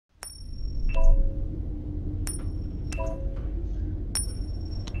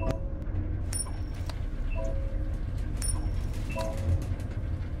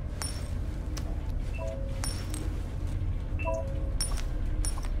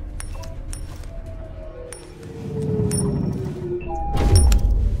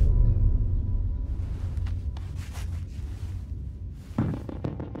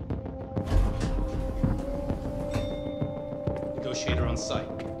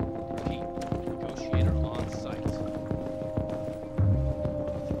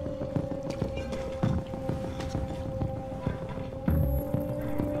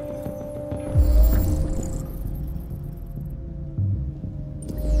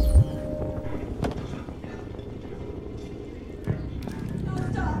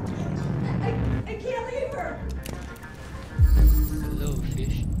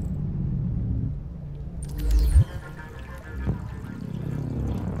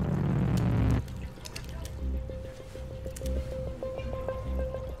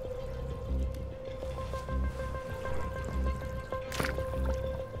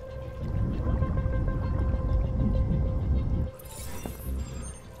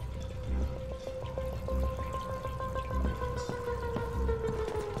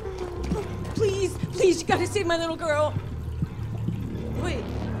Please, you gotta save my little girl. Wait.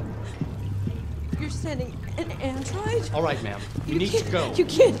 You're sending an android? All right, ma'am. You need to go. You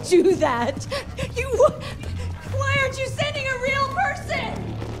can't do that. Why aren't you sending a real person?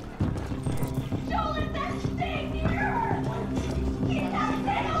 Don't let that thing near her! Keep that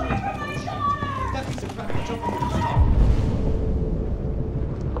thing away from my daughter! Deputy's in fact jump on the car.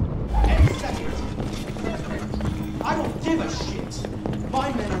 Any second. I don't give a shit.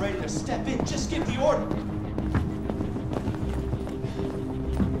 My men are ready to step in. Just give the order.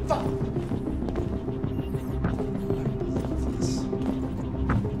 Fuck.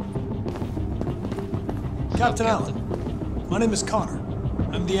 Captain Allen, my name is Connor.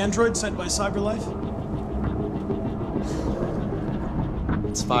 I'm the android sent by CyberLife.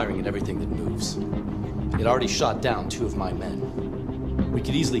 It's firing at everything that moves. It already shot down 2 of my men. We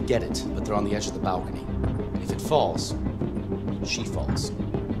could easily get it, but they're on the edge of the balcony. If it falls, she falls.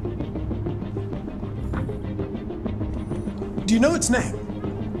 Do you know its name?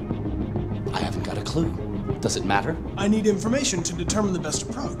 I haven't got a clue. Does it matter? I need information to determine the best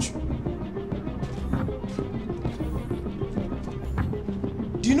approach.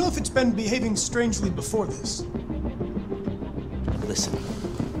 Do you know if it's been behaving strangely before this? Listen,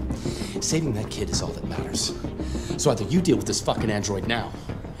 saving that kid is all that matters. So either you deal with this fucking android now,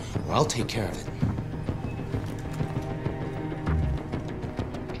 or I'll take care of it.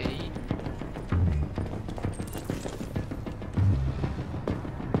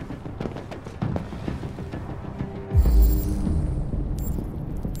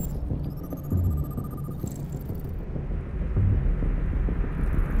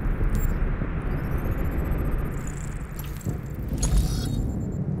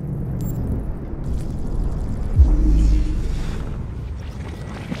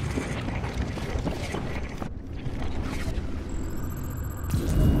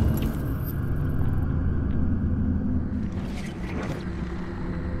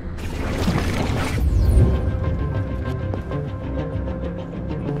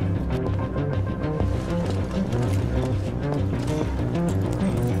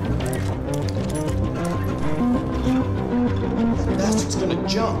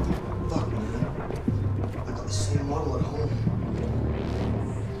 Jump. Fuck, man. I got the same model at home.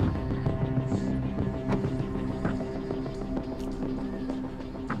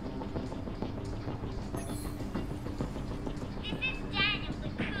 This is Daniel, the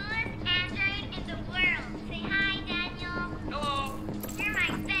coolest android in the world. Say hi, Daniel. Hello. You're my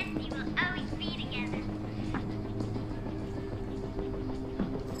bestie. We'll always be together.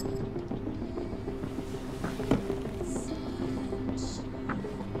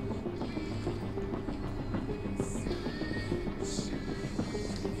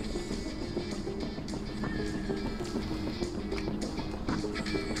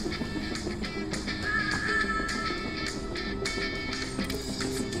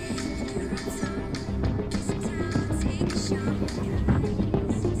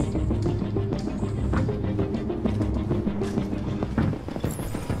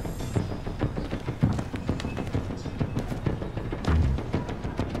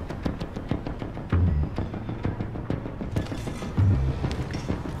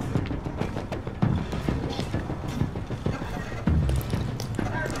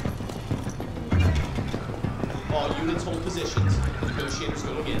 All units hold positions. Negotiators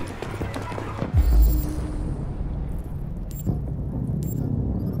going in.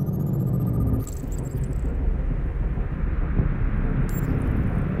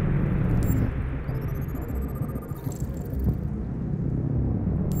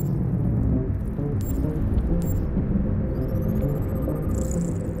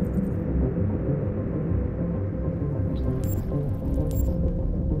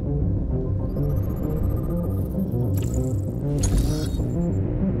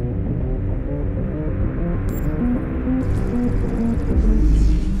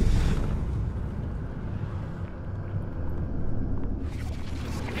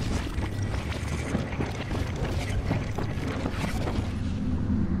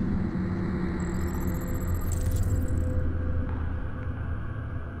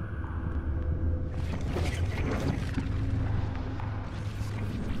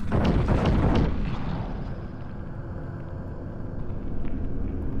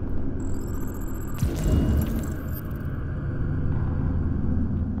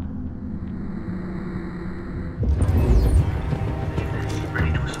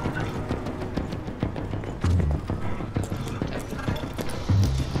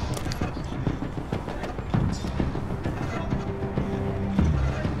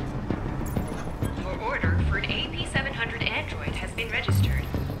 Your order for an AP700 android has been registered.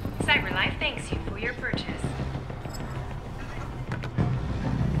 CyberLife thanks you for your purchase.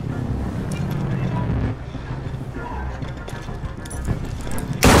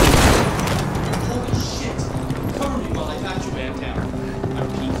 Holy shit! Cover me while I patch you man down. I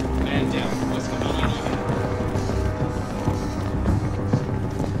repeat, man down. What's convenient even?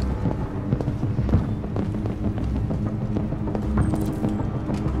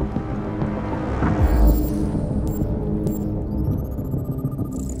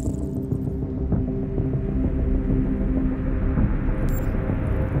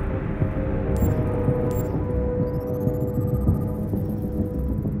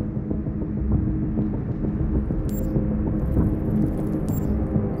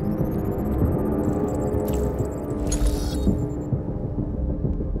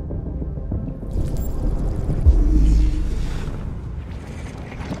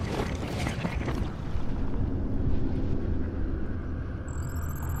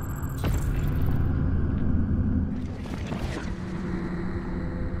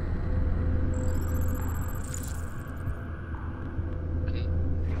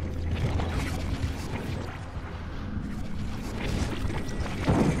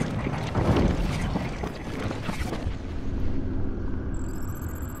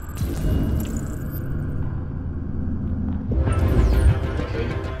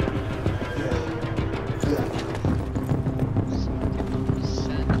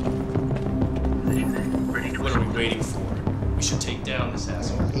 What are we waiting for? We should take down this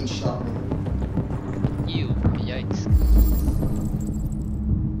asshole. He shot me. You, yikes.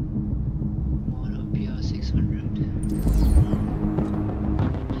 Monopia 600.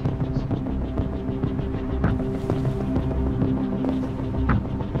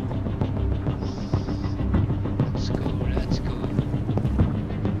 Let's go, let's go.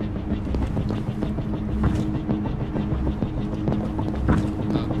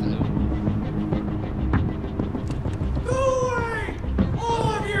 Oh, hello. Go away! All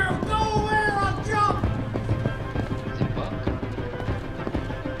of you! Go away or I'll jump! Is it Buck?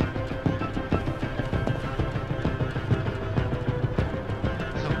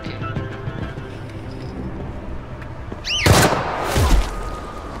 Okay.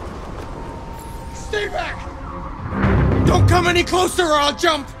 Stay back! Don't come any closer or I'll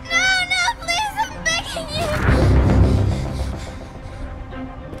jump! No, please, I'm begging you!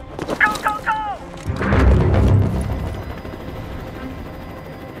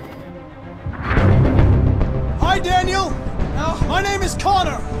 Hi, Daniel! My name is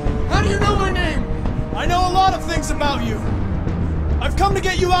Connor! How do you know my name? I know a lot of things about you. I've come to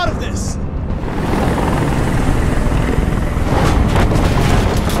get you out of this.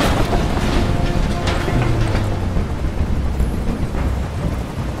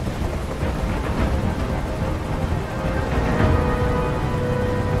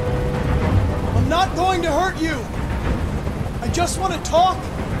 I'm not going to hurt you. I just want to talk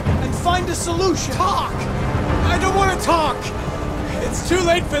and find a solution. Talk! I don't want to talk! It's too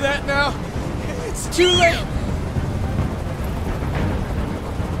late for that now. It's too late.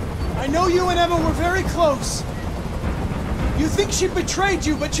 I know you and Emma were very close. You think she betrayed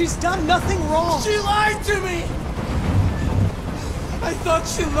you, but she's done nothing wrong. She lied to me! I thought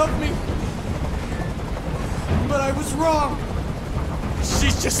she loved me. But I was wrong.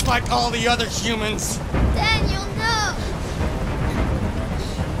 She's just like all the other humans. Daniel, no!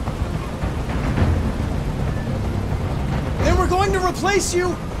 They were going to replace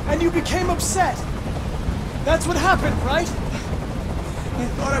you, and you became upset. That's what happened, right? I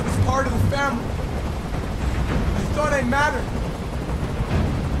thought I was part of the family. I thought I mattered.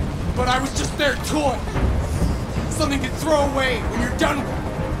 But I was just their toy. Something to throw away when you're done with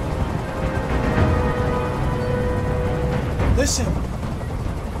it. Listen.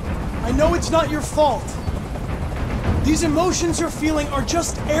 I know it's not your fault. These emotions you're feeling are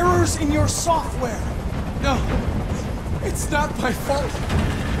just errors in your software. No. It's not my fault.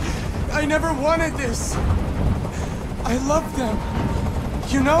 I never wanted this. I loved them.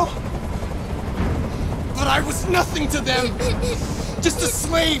 You know? But I was nothing to them. Just a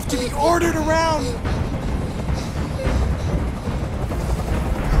slave to be ordered around.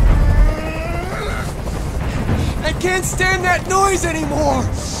 I can't stand that noise anymore.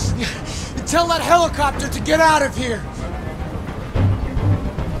 Tell that helicopter to get out of here.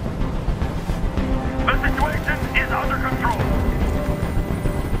 The situation is under control.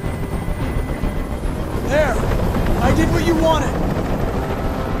 There. I did what you wanted.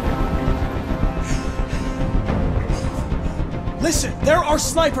 Listen, there are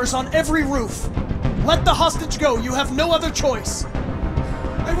snipers on every roof. Let the hostage go. You have no other choice.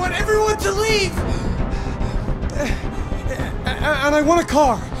 I want everyone to leave. And I want a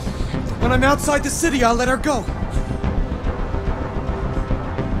car. When I'm outside the city, I'll let her go.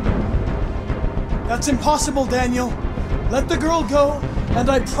 That's impossible, Daniel. Let the girl go, and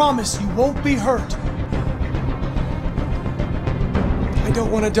I promise you won't be hurt. I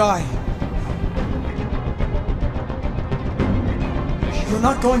don't want to die. You're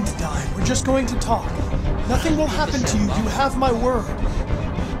not going to die. We're just going to talk. Nothing will happen to you. You have my word.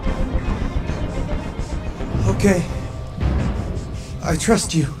 Okay. I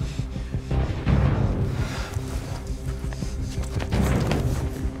trust you.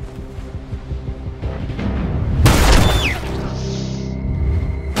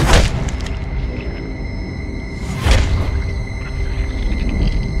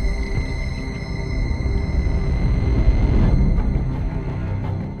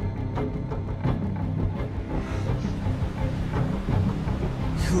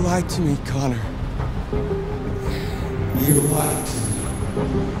 You lied to me, Connor. You lied to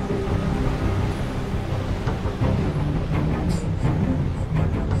me.